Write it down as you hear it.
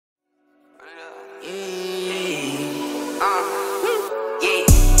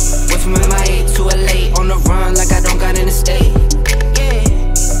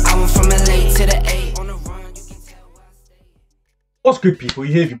good, people?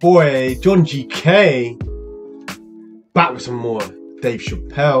 You hear your boy John GK back with some more Dave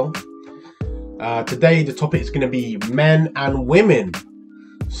Chappelle. Today the topic is going to be men and women.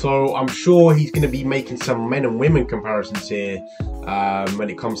 So I'm sure he's going to be making some men and women comparisons here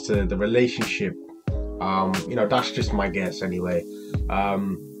when it comes to the relationship. You know, that's just my guess anyway.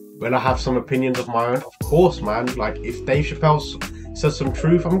 Will I have some opinions of my own? Of course, man. Like, if Dave Chappelle says some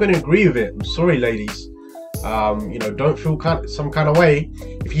truth, I'm going to agree with it. I'm sorry, ladies. You know, don't feel some kind of way.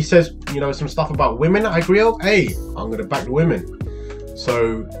 If he says, you know, some stuff about women I agree with, hey, I'm going to back the women.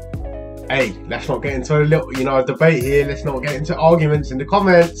 So, hey, let's not get into a little, you know, a debate here. Let's not get into arguments in the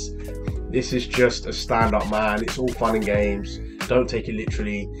comments. This is just a stand-up, man. It's all fun and games. Don't take it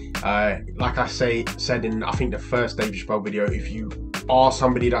literally. Like I said in, I think, the first Dave Chappelle video, if you are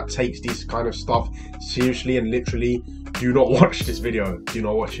somebody that takes this kind of stuff seriously and literally, do not watch this video. Do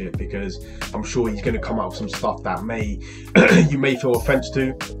not watch it, because I'm sure he's going to come out with some stuff that you may feel offense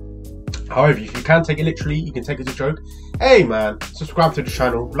to. However, if you can take it literally, you can take it as a joke. Hey man, subscribe to the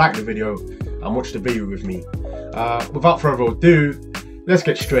channel, like the video, and watch the video with me. Without further ado, let's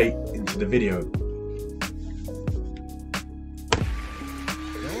get straight into the video.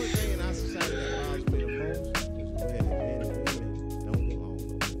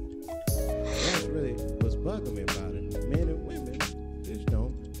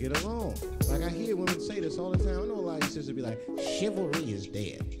 Get along. Like, I hear women say this all the time. I know a lot of you sisters be like, chivalry is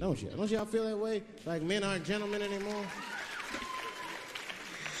dead. Don't you? Don't y'all feel that way? Like men aren't gentlemen anymore?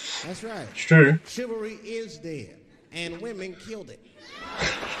 That's right. It's true. Chivalry is dead. And women killed it.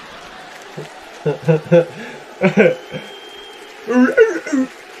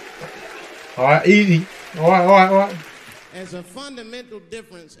 Alright, easy. Alright. There's a fundamental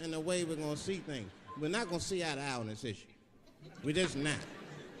difference in the way we're going to see things. We're not going to see eye to eye on this issue. We're just not.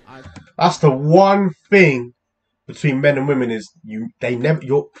 That's the one thing between men and women is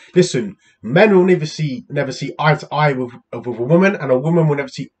listen, men will never see eye to eye with a woman, and a woman will never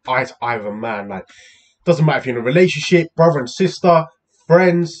see eye to eye with a man. Like, doesn't matter if you're in a relationship, brother and sister,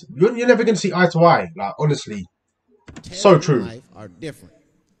 friends, you're never gonna see eye to eye. Like, honestly, so true. Life are different.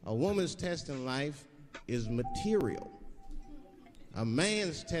 A woman's test in life is material. A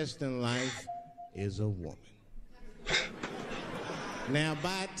man's test in life is a woman. Now,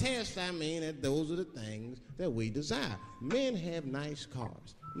 by test, I mean that those are the things that we desire. Men have nice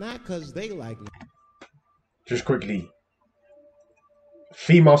cars, not because they like me. Just quickly,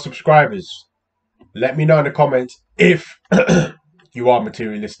 female subscribers, let me know in the comments if you are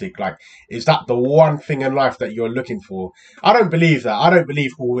materialistic. Like, is that the one thing in life that you're looking for? I don't believe that. I don't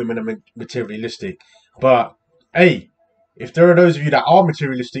believe all women are materialistic. But, hey, if there are those of you that are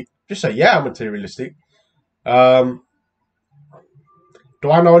materialistic, just say, yeah, I'm materialistic. Do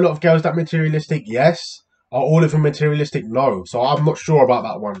I know a lot of girls that are materialistic? Yes. Are all of them materialistic? No. So I'm not sure about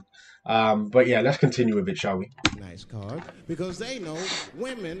that one. But yeah, let's continue with it, shall we? Nice car, because they know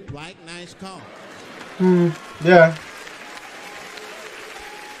women like nice cars. Yeah.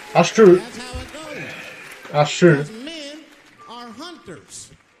 That's true. That's how it goes. That's true. Because men are hunters,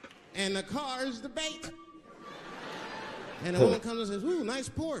 and the car is the bait. And the woman comes and says, ooh, nice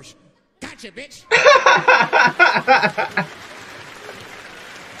Porsche. Gotcha, bitch.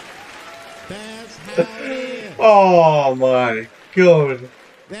 That's how it is. Oh my God.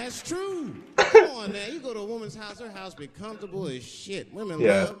 That's true. Come on now. You go to a woman's house, her house be comfortable as shit. Women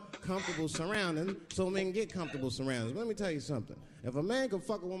love comfortable surroundings, so men get comfortable surroundings. Let me tell you something. If a man could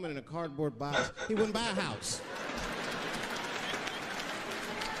fuck a woman in a cardboard box, he wouldn't buy a house.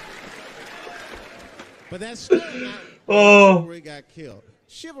 But that's still not why chivalry got killed.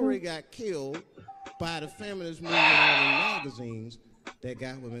 Chivalry got killed by the feminist movement and magazines that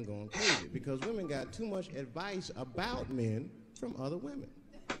got women going crazy, because women got too much advice about men from other women.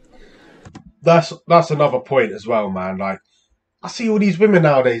 That's another point as well, man. Like, I see all these women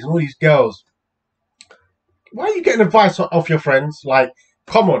nowadays and all these girls. Why are you getting advice off your friends? Like,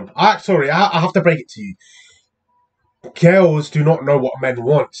 come on. I have to break it to you. Girls do not know what men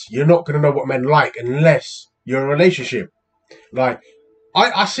want. You're not going to know what men like unless you're in a relationship. Like,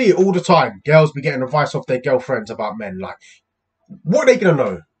 I see it all the time. Girls be getting advice off their girlfriends about men. Like, what are they going to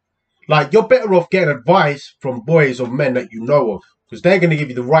know? Like, you're better off getting advice from boys or men that you know of, because they're going to give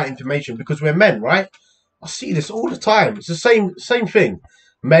you the right information, because we're men, right? I see this all the time. It's the same thing.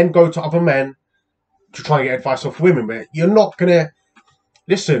 Men go to other men to try and get advice off women, but you're not going to...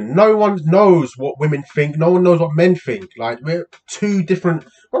 Listen, no one knows what women think. No one knows what men think. Like, we're on two different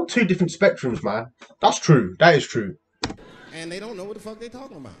spectrums, man. That's true. That is true. And they don't know what the fuck they're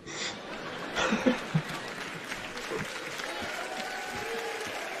talking about.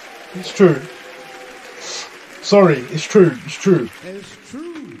 It's true. Sorry, it's true. It's true. And it's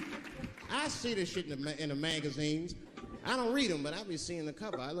true. I see this shit in the magazines. I don't read them, but I be seeing the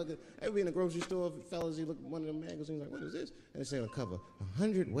cover. I be in the grocery store, fellas, you look at one of the magazines, like, what is this? And they say on the cover,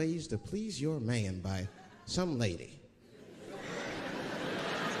 100 Ways to Please Your Man by some lady.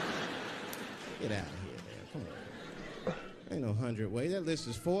 Get out of here, man. Come on. Ain't no 100 ways. That list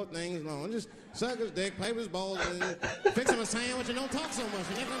is 4 things long. Just suck his dick, play with his balls, and fix him a sandwich, and don't talk so much.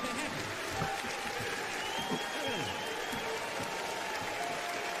 You're never gonna be happy.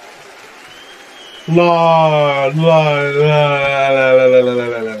 No.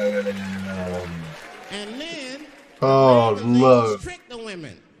 And then Oh, no. trick the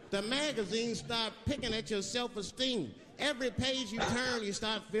women. The magazines start picking at your self-esteem. Every page you turn, you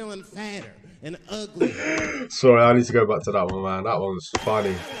start feeling fatter and uglier. Sorry, I need to go back to that one, man. That one's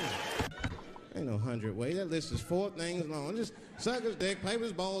funny. Ain't no 100 ways. That list is 4 things long. Just suck his dick, play with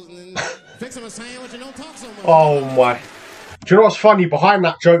his balls, and then fix him a sandwich, and don't talk so much. Oh, my. Do you know what's funny behind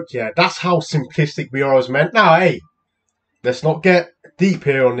that joke? Yeah, that's how simplistic we are as men. Now, hey, let's not get deep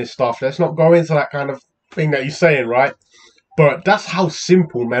here on this stuff. Let's not go into that kind of thing that you're saying, right? But that's how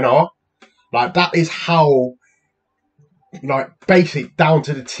simple men are. Like, that is how, like, basic, down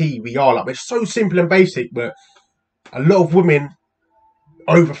to the T we are. Like, we're so simple and basic, but a lot of women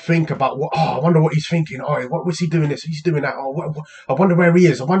overthink about what. Oh, I wonder what he's thinking. Oh, what was he doing this? He's doing that. Oh, I wonder where he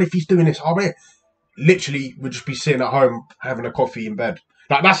is. I wonder if he's doing this. Oh, man. Literally, we'd just be sitting at home having a coffee in bed.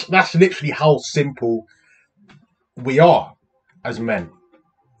 Like, that's literally how simple we are as men.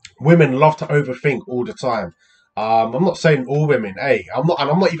 Women love to overthink all the time. I'm not saying all women. Hey, I'm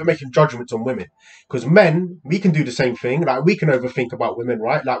not even making judgments on women, because men, we can do the same thing. Like, we can overthink about women,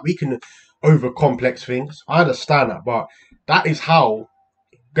 right? Like, we can overcomplex things. I understand that, but that is how.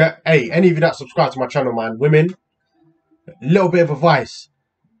 Hey, any of you that subscribe to my channel, man, women, a little bit of advice.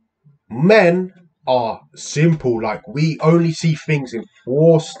 Men are simple. Like, we only see things in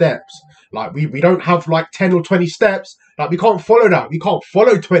 4 steps. Like, we don't have like 10 or 20 steps. Like, we can't follow that. We can't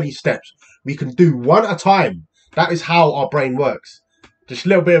follow 20 steps. We can do one at a time. That is how our brain works. Just a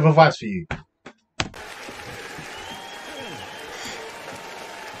little bit of advice for you.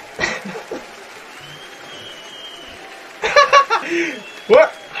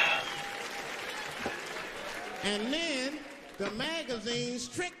 What? And then the magazines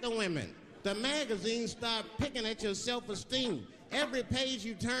trick the women. The magazines start picking at your self-esteem. Every page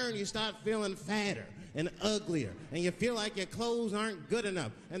you turn, you start feeling fatter and uglier, and you feel like your clothes aren't good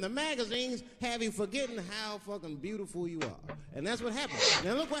enough. And the magazines have you forgetting how fucking beautiful you are. And that's what happens.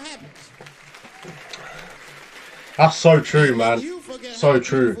 Now look what happens. That's so true, man. You forget So how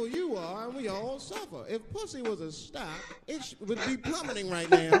true. beautiful you are, and we all suffer. If pussy was a stock, it would be plummeting right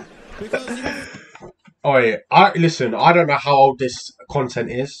now because you... Oh, yeah. Listen, I don't know how old this content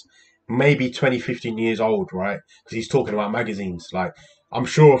is. Maybe 20, 15 years old, right? Because he's talking about magazines. Like, I'm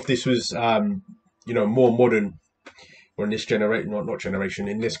sure if this was, more modern, or in this generation, not generation,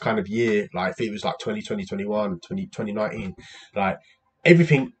 in this kind of year, like if it was like 2020, 21, 2019, like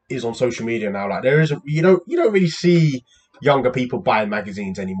everything is on social media now. Like, there isn't, you don't really see younger people buying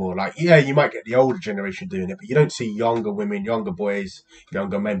magazines anymore. Like, yeah, you might get the older generation doing it, but you don't see younger women, younger boys,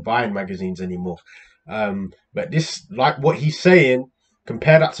 younger men buying magazines anymore. But this, like what he's saying,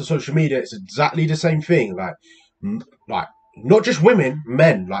 compare that to social media, it's exactly the same thing. Like not just women,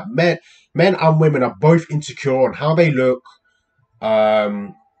 men. Like, men and women are both insecure on how they look,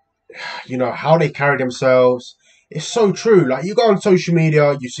 how they carry themselves. It's so true. Like, you go on social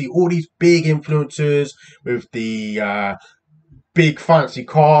media, you see all these big influencers with the big fancy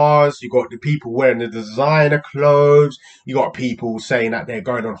cars. You got the people wearing the designer clothes. You got people saying that they're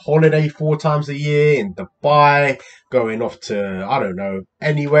going on holiday 4 times a year in Dubai, going off to, I don't know,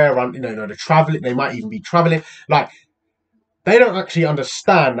 anywhere around, they're traveling. They might even be traveling. Like, they don't actually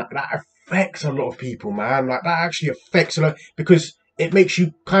understand that affects a lot of people, man. Like, that actually affects a lot, because it makes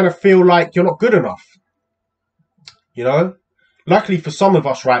you kind of feel like you're not good enough. Luckily for some of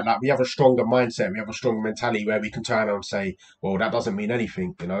us, right, like, we have a stronger mindset, we have a stronger mentality where we can turn around and say, well, that doesn't mean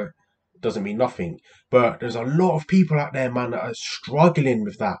anything, it doesn't mean nothing. But there's a lot of people out there, man, that are struggling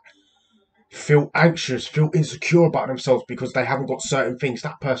with that. Feel anxious, feel insecure about themselves because they haven't got certain things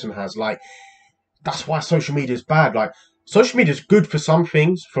that person has. Like, that's why social media is bad. Like, social media is good for some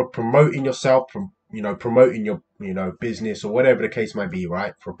things, for promoting yourself, from, promoting your, business or whatever the case might be,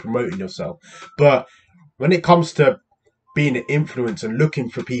 right? For promoting yourself. But when it comes to being an influence and looking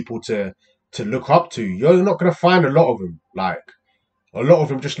for people to look up to, you're not going to find a lot of them. Like, a lot of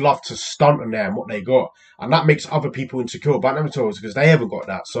them just love to stunt on them what they got, and that makes other people insecure about themselves because they haven't got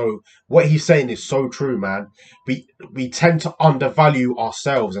that. So what he's saying is so true, man. We tend to undervalue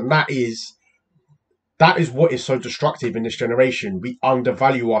ourselves, and that is that is what is so destructive in this generation. We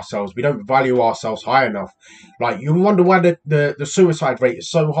undervalue ourselves. We don't value ourselves high enough. Like, you wonder why the suicide rate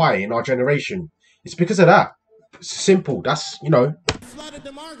is so high in our generation. It's because of that. It's simple. That's, you know. Flooded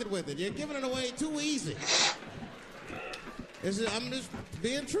the market with it. You're giving it away too easy. I'm just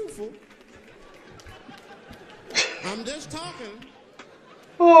being truthful. I'm just talking.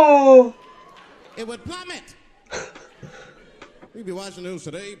 Oh. It would plummet. We'd be watching news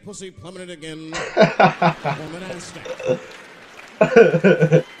today. Pussy plummeted again.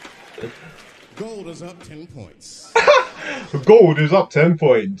 Gold is up 10 points. Gold is up 10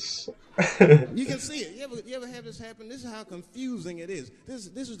 points. You can see it. You ever have this happen? This is how confusing it is.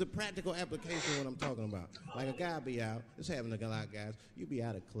 This is the practical application of what I'm talking about. Like a guy be out. This happened to a lot of guys. You be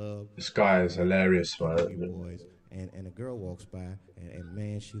at a club. This guy is hilarious, man. Boys, and a girl walks by, and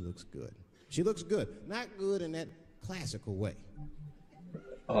man, she looks good. She looks good. Not good in that classical way.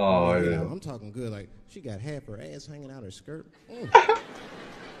 Oh, you yeah. know, I'm talking good. Like, she got half her ass hanging out her skirt.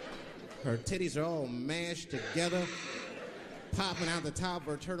 Her titties are all mashed together, popping out the top of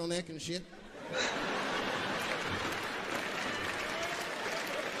her turtleneck and shit.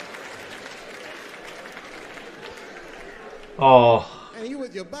 Oh. And you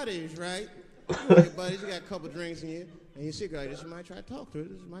with your buddies, right? You with your buddies, you got a couple drinks in you, and you see a girl like this, you might try to talk to her.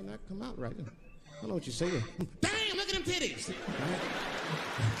 This might not come out right. I don't know what you say. Damn, look at them titties. Right?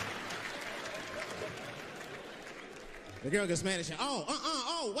 The girl gets mad and says,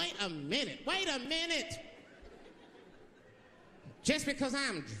 oh, wait a minute. Just because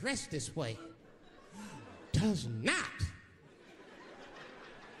I'm dressed this way does not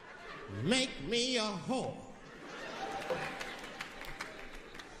make me a whore.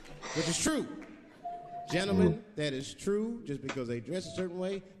 Which is true. Gentlemen, that is true. Just because they dress a certain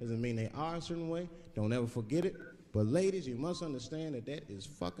way doesn't mean they are a certain way. Don't ever forget it. But ladies, you must understand that is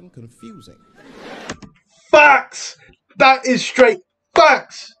fucking confusing. Facts! That is straight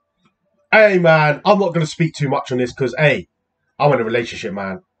facts! Hey, man, I'm not going to speak too much on this because, hey, I'm in a relationship,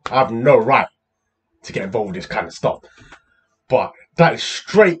 man. I have no right to get involved with this kind of stuff. But that is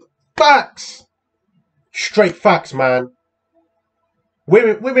straight facts! Straight facts, man.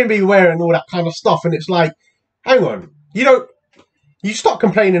 Women be wearing all that kind of stuff, and it's like, hang on, you stop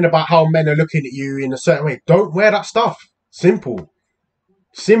complaining about how men are looking at you in a certain way. Don't wear that stuff. Simple.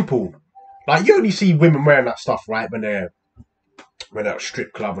 Like, you only see women wearing that stuff, right, when they're at a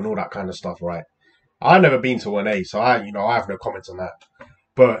strip club and all that kind of stuff, right? I've never been to one, so I have no comments on that.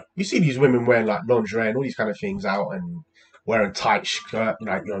 But you see these women wearing like lingerie and all these kind of things out and wearing tight skirt,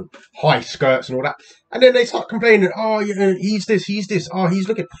 high skirts and all that. And then they start complaining, oh, he's this, oh, he's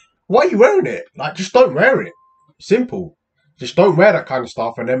looking. Why are you wearing it? Like, just don't wear it. Simple. Just don't wear that kind of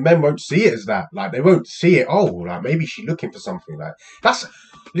stuff, and then men won't see it as that. Like, they won't see it, oh, like, maybe she's looking for something. Like,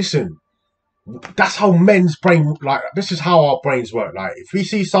 listen, that's how men's brain, like, this is how our brains work. Like, if we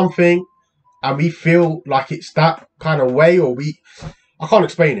see something and we feel like it's that kind of way, I can't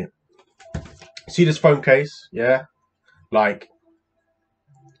explain it. See this phone case, yeah? Like,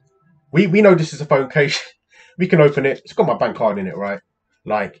 we know this is a phone case. We can open it. It's got my bank card in it, right?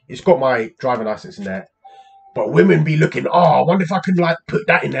 Like, it's got my driving license in there. But women be looking, oh, I wonder if I can, like, put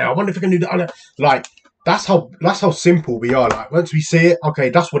that in there. I wonder if I can do that. Like, that's how simple we are. Like, once we see it, okay,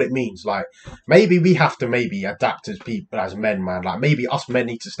 that's what it means. Like, maybe we have to adapt as people, as men, man. Like, maybe us men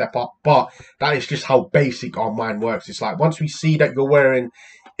need to step up. But that is just how basic our mind works. It's like, once we see that you're wearing,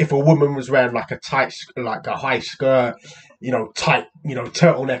 if a woman was wearing, like, a high skirt, tight,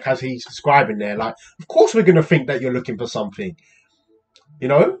 turtleneck, as he's describing there, like, of course we're going to think that you're looking for something.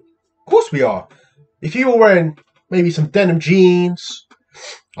 Of course we are. If you were wearing maybe some denim jeans,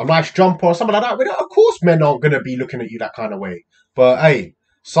 a nice jumper or something like that, of course men aren't going to be looking at you that kind of way. But hey,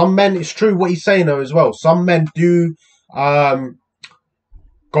 some men, it's true what he's saying though as well. Some men do go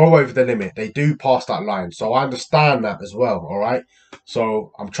over the limit. They do pass that line. So I understand that as well, all right?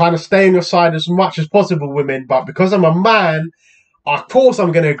 So I'm trying to stay on your side as much as possible, women. But because I'm a man, of course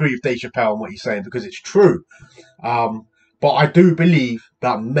I'm going to agree with Dave Chappelle on what he's saying because it's true. But I do believe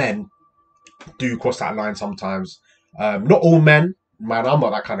that men do cross that line sometimes. Not all men, man, I'm not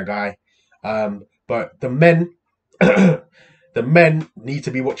that kind of guy. But the men the men need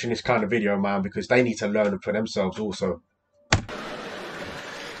to be watching this kind of video, man, because they need to learn for themselves also.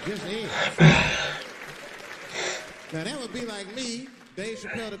 Now that would be like me, Dave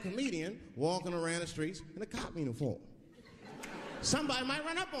Chappelle the comedian, walking around the streets in a cop uniform. Somebody might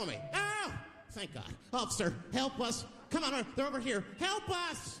run up on me. Oh, thank God. Officer, help us. Come on, they're over here. Help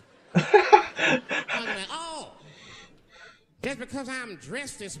us. Oh, just because I'm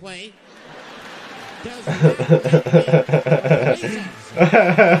dressed this way does not make me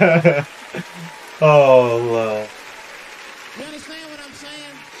Oh, man. You understand what I'm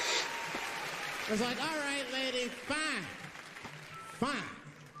saying? It's like, all right, lady, fine. Fine.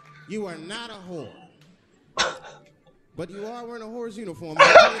 You are not a whore. But you are wearing a whore's uniform.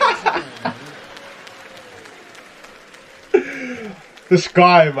 This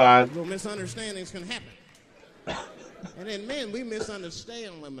guy, man. Little misunderstandings can happen. And then men, we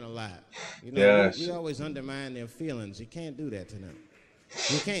misunderstand women a lot. You know, yes. we always undermine their feelings. You can't do that to them.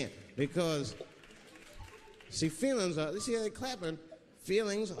 You can't. Because, see, feelings are, you see how they're clapping?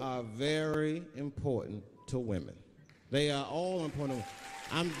 Feelings are very important to women. They are all important.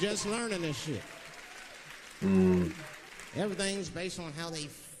 I'm just learning this shit. Everything's based on how they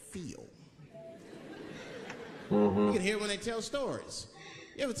feel. You can hear when they tell stories.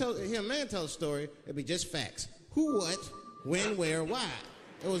 You ever hear a man tell a story, it'd be just facts. Who, what, when, where, why.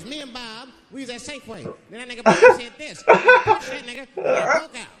 It was me and Bob, we was at Safeway. Then that nigga Bob said this. I punched that nigga, and I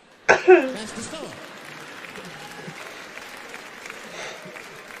broke out. That's the story.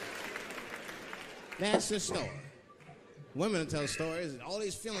 That's the story. Women tell stories and all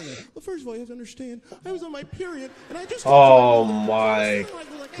these feelings. Well, first of all, you have to understand, I was on my period, and I just... Oh, my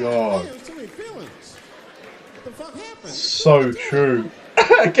God. There's so many feelings. What the fuck happened? So true.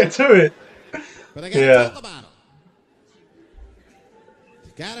 Get to it. But I gotta talk about them.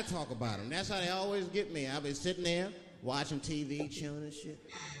 Gotta talk about them. That's how they always get me. I'll be sitting there, watching TV, chilling and shit.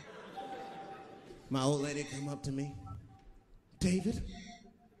 My old lady come up to me. David,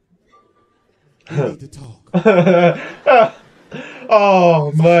 we need to talk.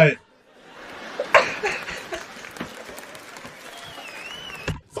 Oh, mate.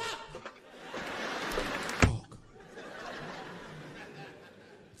 Fuck! Talk.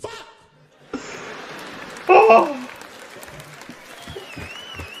 Fuck! Oh.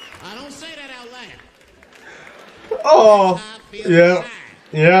 I don't say that out loud. Oh. Yeah.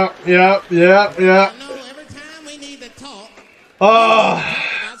 Yeah. Yeah. Yeah. Yeah. I know every time we need to talk. Oh.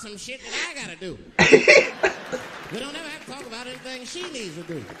 About some shit that I gotta do. We don't ever have to talk about anything she needs to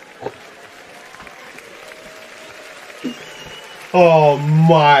do. Oh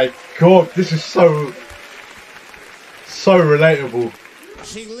my God, this is so relatable.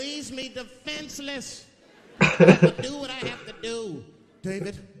 She leaves me defenseless. I have to do what I have to do.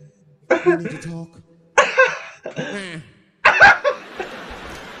 David, we need to talk.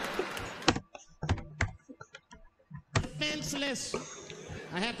 Defenseless.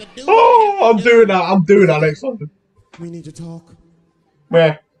 I have to do. Oh, I'm doing that. I'm doing that, Alexander. We need to talk.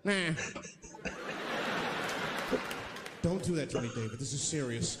 Meh. Don't do that to me, David. This is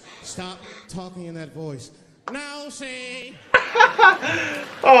serious. Stop talking in that voice. Now, say.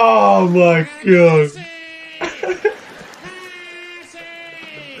 Oh my God.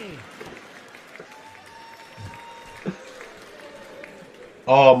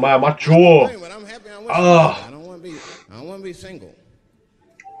 Oh man, my jaw. But I'm happy I'm with you. I don't want to be single.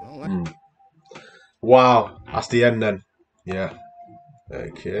 I don't like Wow, that's the end then. Yeah.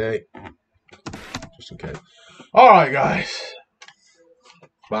 Okay. Just in case. Alright, guys.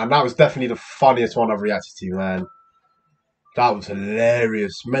 Man, that was definitely the funniest one I've reacted to, man. That was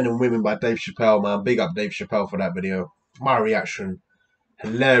hilarious. Men and Women by Dave Chappelle, man. Big up Dave Chappelle for that video. My reaction.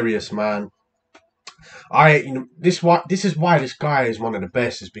 Hilarious, man. This is why this guy is one of the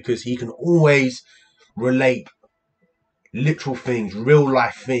best, is because he can always relate literal things, real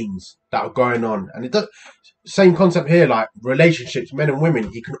life things that are going on. And it does same concept here, like relationships, men and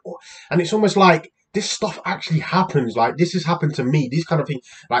women. He can, and it's almost like this stuff actually happens. Like this has happened to me. These kind of things,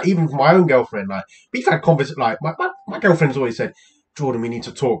 like even with my own girlfriend. Like we've had conversations. Like my girlfriend's always said, "Jordan, we need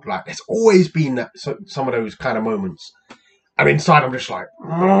to talk." Like there's always been that some of those kind of moments. And inside, I'm just like,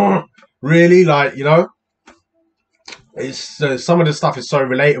 really, like it's some of the stuff is so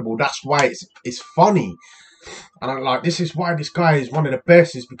relatable. That's why it's funny. And I'm like, this is why this guy is one of the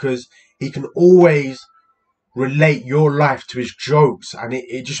best, is because he can always relate your life to his jokes, and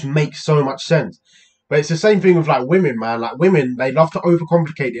it just makes so much sense. But it's the same thing with like women, man. Like women, they love to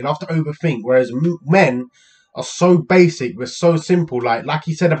overcomplicate, they love to overthink, whereas men are so basic, we're so simple. Like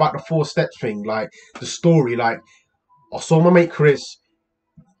he said about the 4 steps thing, like the story, like I saw my mate Chris,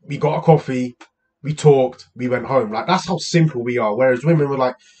 we got a coffee, we talked, we went home. Like that's how simple we are. Whereas women were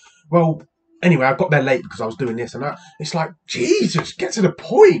like, well, anyway, I got there late because I was doing this and that. It's like, Jesus, get to the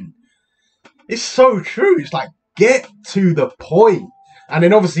point. It's so true. It's like, get to the point. And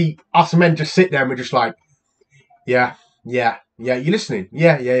then obviously us men just sit there and we're just like, yeah, you listening?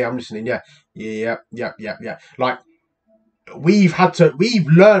 Yeah, I'm listening. Yeah. Like we've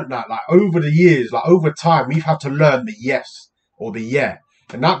learned that, like over the years, like over time, we've had to learn the yes or the yeah.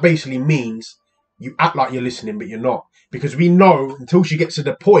 And that basically means you act like you're listening, but you're not. Because we know until she gets to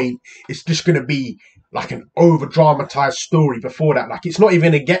the point, it's just going to be like an over-dramatized story before that. Like, it's not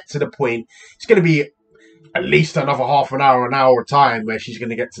even going to get to the point. It's going to be at least another half an hour of time where she's going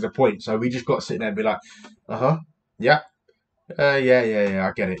to get to the point. So we just got to sit there and be like, yeah. Yeah,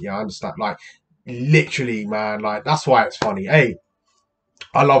 I get it. Yeah, I understand. Like, literally, man, like, that's why it's funny. Hey,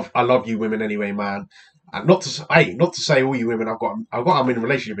 I love you women anyway, man. And not to say all you women I'm in a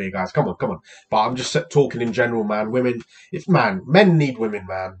relationship with you guys. Come on. But I'm just talking in general, man. Women, men need women,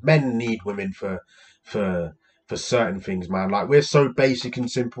 man. Men need women for certain things, man. Like, we're so basic and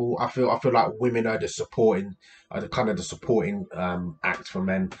simple. I feel like women are the supporting act for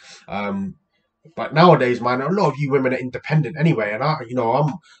men. But nowadays, man, a lot of you women are independent anyway, and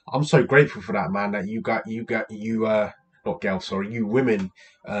I'm so grateful for that, man. That you women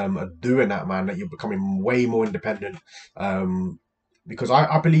are doing that, man. That you're becoming way more independent. Because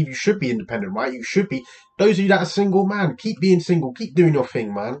I believe you should be independent, right? You should be. Those of you that are single, man, keep being single, keep doing your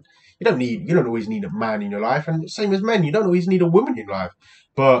thing, man. You don't always need a man in your life, and same as men, you don't always need a woman in your life.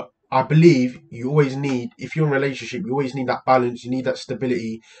 But I believe you always need, if you're in a relationship, you always need that balance, you need that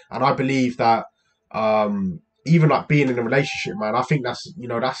stability, and I believe that even like being in a relationship, man, I think that's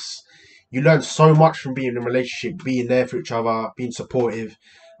you learn so much from being in a relationship, being there for each other, being supportive.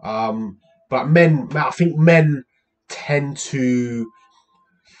 But I think men tend to,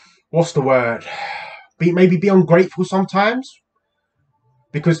 what's the word? Maybe be ungrateful sometimes,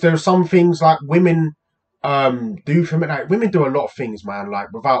 because there are some things like women do for me. Like, women do a lot of things, man,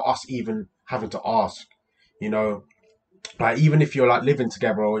 like without us even having to ask, like, even if you're like living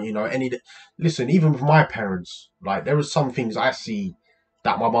together, or listen, even with my parents, like, there are some things I see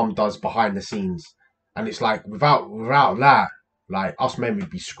that my mum does behind the scenes, and it's like without that, like, us men would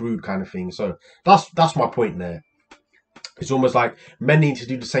be screwed, kind of thing. So that's my point there. It's almost like men need to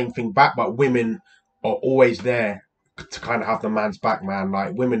do the same thing back, but women are always there to kind of have the man's back, man.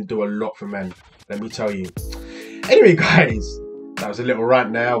 Like, women do a lot for men, let me tell you. Anyway, guys, that was a little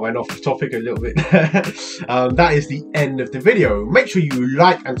rant there. I went off the topic a little bit. That is the end of the video. Make sure you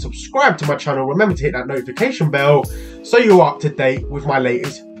like and subscribe to my channel. Remember to hit that notification bell so you're up to date with my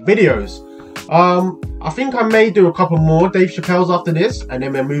latest videos. I think I may do a couple more Dave Chappelle's after this, and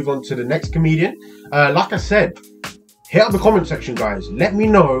then we'll move on to the next comedian. Like I said, hit up the comment section, guys. Let me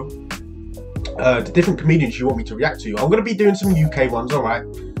know the different comedians you want me to react to. I'm going to be doing some UK ones, alright?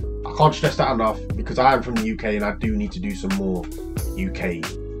 I can't stress that enough, because I am from the UK and I do need to do some more UK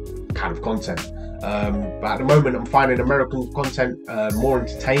kind of content. But at the moment, I'm finding American content more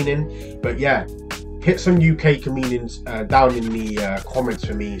entertaining. But yeah, hit some UK comedians down in the comments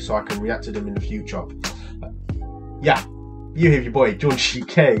for me so I can react to them in the future. Yeah, you have your boy, John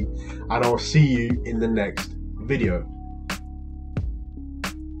GK, and I'll see you in the next video.